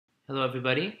Hello,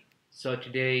 everybody. So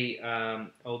today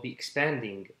I'll be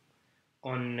expanding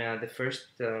on the first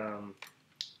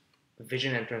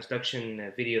vision and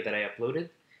transduction video that I uploaded.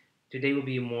 Today will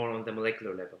be more on the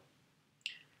molecular level.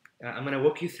 I'm going to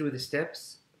walk you through the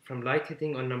steps from light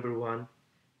hitting on number 1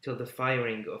 till the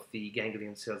firing of the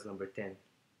ganglion cells number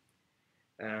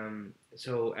 10.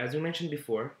 So as we mentioned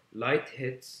before, light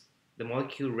hits the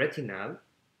molecule retinal,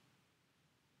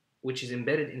 which is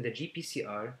embedded in the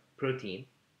GPCR protein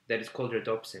that is called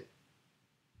rhodopsin.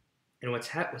 And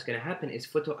what's going to happen is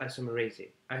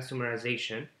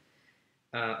photoisomerization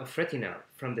of retinal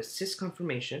from the cis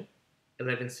conformation,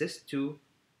 11 cis, to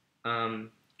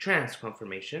trans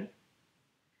conformation.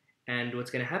 And what's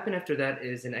going to happen after that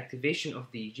is an activation of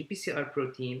the GPCR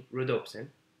protein rhodopsin.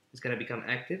 It's going to become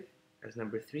active, as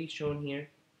number 3 shown here.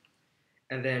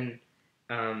 And then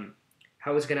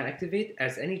how it's going to activate?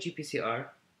 As any GPCR,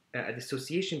 a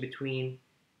dissociation between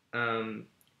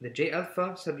the J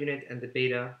alpha subunit and the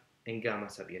beta and gamma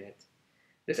subunit.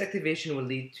 This activation will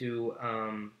lead to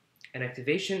an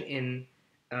activation in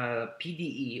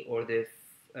PDE, or the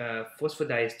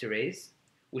phosphodiesterase,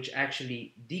 which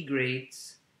actually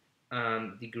degrades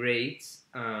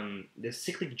the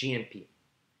cyclic GMP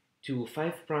to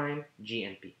 5'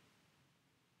 GMP.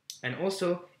 And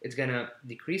also, it's going to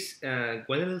decrease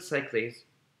guanylyl cyclase,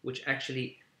 which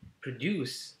actually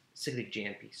produce cyclic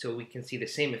GMP. So we can see the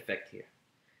same effect here.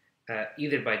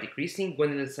 Either by decreasing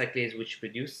guanylyl cyclase, which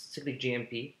produce cyclic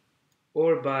GMP,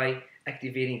 or by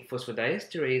activating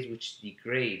phosphodiesterase, which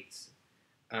degrades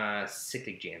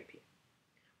cyclic GMP.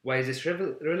 Why is this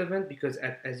relevant? Because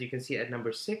as you can see at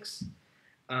number 6,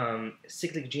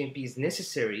 cyclic GMP is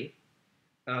necessary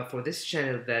for this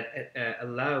channel that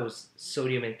allows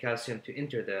sodium and calcium to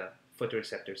enter the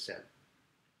photoreceptor cell.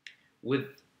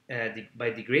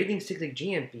 By degrading cyclic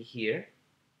GMP here,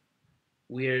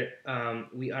 we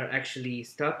are actually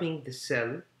stopping the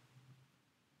cell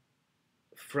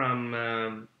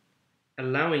from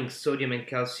allowing sodium and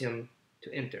calcium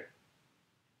to enter.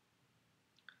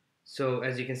 So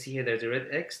as you can see here, there's a red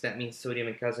X. That means sodium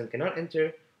and calcium cannot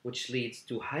enter, which leads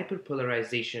to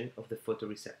hyperpolarization of the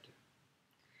photoreceptor.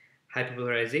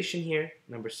 Hyperpolarization here,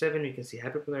 number 7, you can see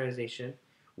hyperpolarization,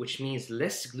 which means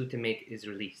less glutamate is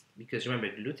released. Because remember,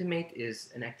 glutamate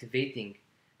is an activating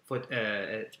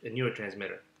a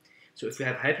neurotransmitter. So if you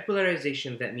have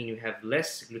hyperpolarization, that means you have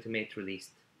less glutamate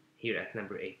released here at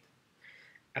number 8.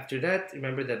 After that,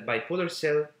 remember that bipolar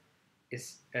cell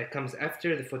comes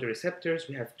after the photoreceptors.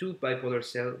 We have 2 bipolar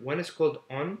cells. One is called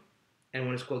on and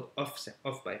one is called off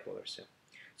bipolar cell.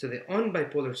 So the on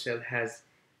bipolar cell has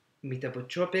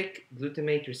metabotropic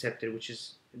glutamate receptor, which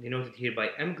is denoted here by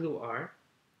mGlu-R,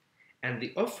 and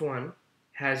the off one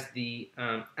has the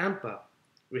AMPA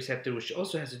receptor, which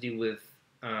also has to do with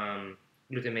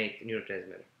glutamate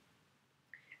neurotransmitter.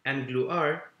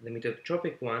 mGlu-R, the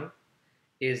metabotropic one,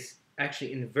 is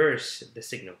actually inverse the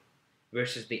signal,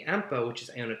 versus the AMPA, which is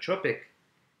ionotropic,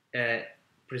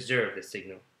 preserve the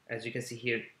signal. As you can see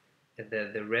here,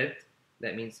 the red,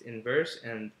 that means inverse,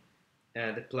 and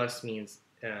the plus means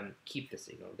keep the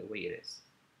signal the way it is.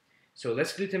 So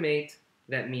less glutamate,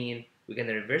 that means we're going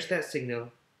to reverse that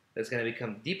signal. That's going to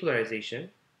become depolarization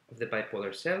of the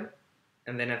bipolar cell,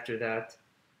 and then after that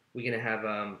we're going to have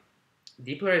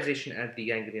depolarization at the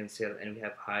ganglion cell, and we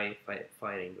have high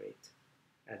firing rate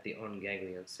at the on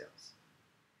ganglion cells.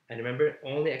 And remember,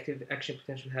 only active action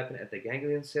potential happen at the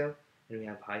ganglion cell, and we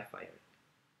have high firing.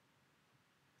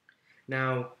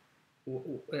 Now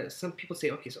some people say,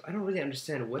 okay, so I don't really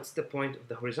understand what's the point of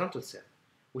the horizontal cell,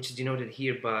 which is denoted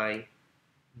here by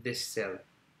this cell.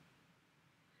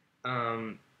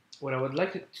 What I would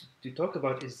like to talk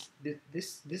about is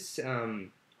this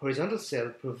horizontal cell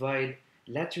provide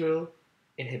lateral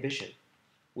inhibition,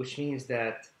 which means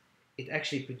that it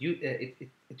actually it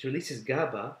releases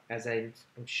GABA, as I'm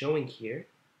showing here.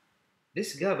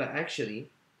 This GABA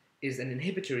actually is an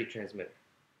inhibitory transmitter,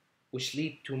 which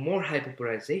lead to more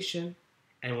hyperpolarization,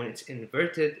 and when it's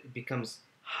inverted, it becomes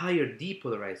higher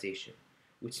depolarization,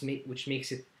 which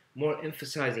makes it more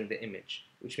emphasizing the image,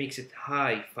 which makes it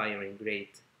high firing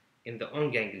rate in the on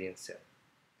ganglion cell.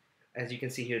 As you can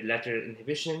see here, lateral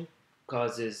inhibition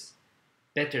causes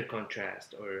better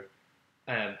contrast, or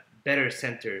better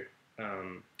center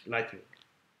lightening.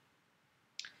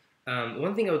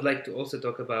 One thing I would like to also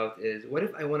talk about is, what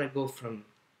if I want to go from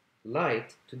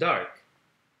light to dark?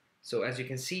 So as you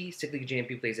can see, cyclic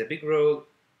GMP plays a big role.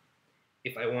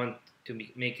 If I want to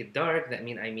make it dark, that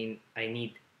means I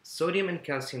need sodium and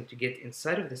calcium to get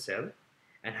inside of the cell.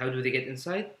 And how do they get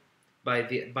inside? By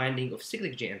the binding of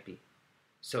cyclic GMP.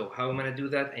 So how am I going to do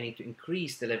that? I need to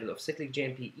increase the level of cyclic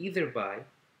GMP either by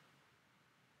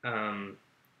Um,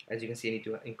 as you can see, I need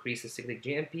to increase the cyclic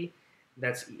GMP.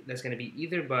 That's going to be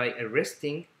either by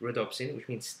arresting rhodopsin, which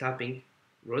means stopping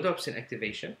rhodopsin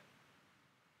activation.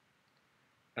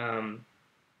 Um,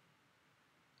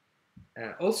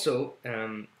 I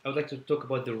would like to talk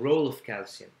about the role of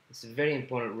calcium. It's a very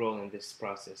important role in this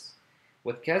process.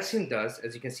 What calcium does,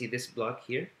 as you can see this block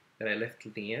here that I left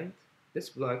till the end, this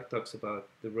block talks about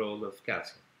the role of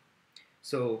calcium.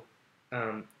 So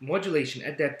modulation,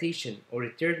 adaptation, or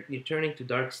returning to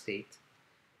dark state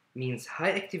means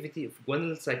high activity of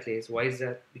guanylyl cyclase. Why is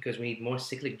that? Because we need more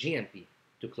cyclic GMP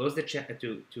to close the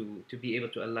to be able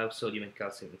to allow sodium and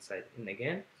calcium inside. And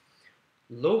again,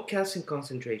 low calcium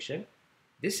concentration.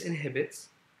 This inhibits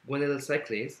guanylyl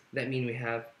cyclase. That means we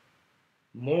have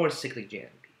more cyclic GMP,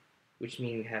 which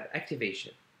means we have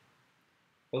activation.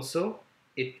 Also,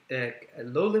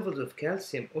 low levels of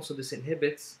calcium. Also, this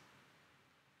inhibits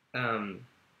it and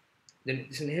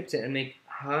make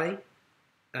high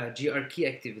GRK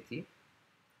activity.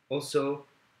 Also,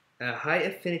 high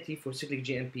affinity for cyclic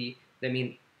GMP. That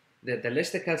means the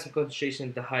less the calcium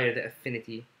concentration, the higher the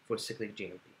affinity for cyclic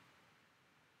GMP.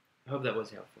 I hope that was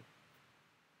helpful.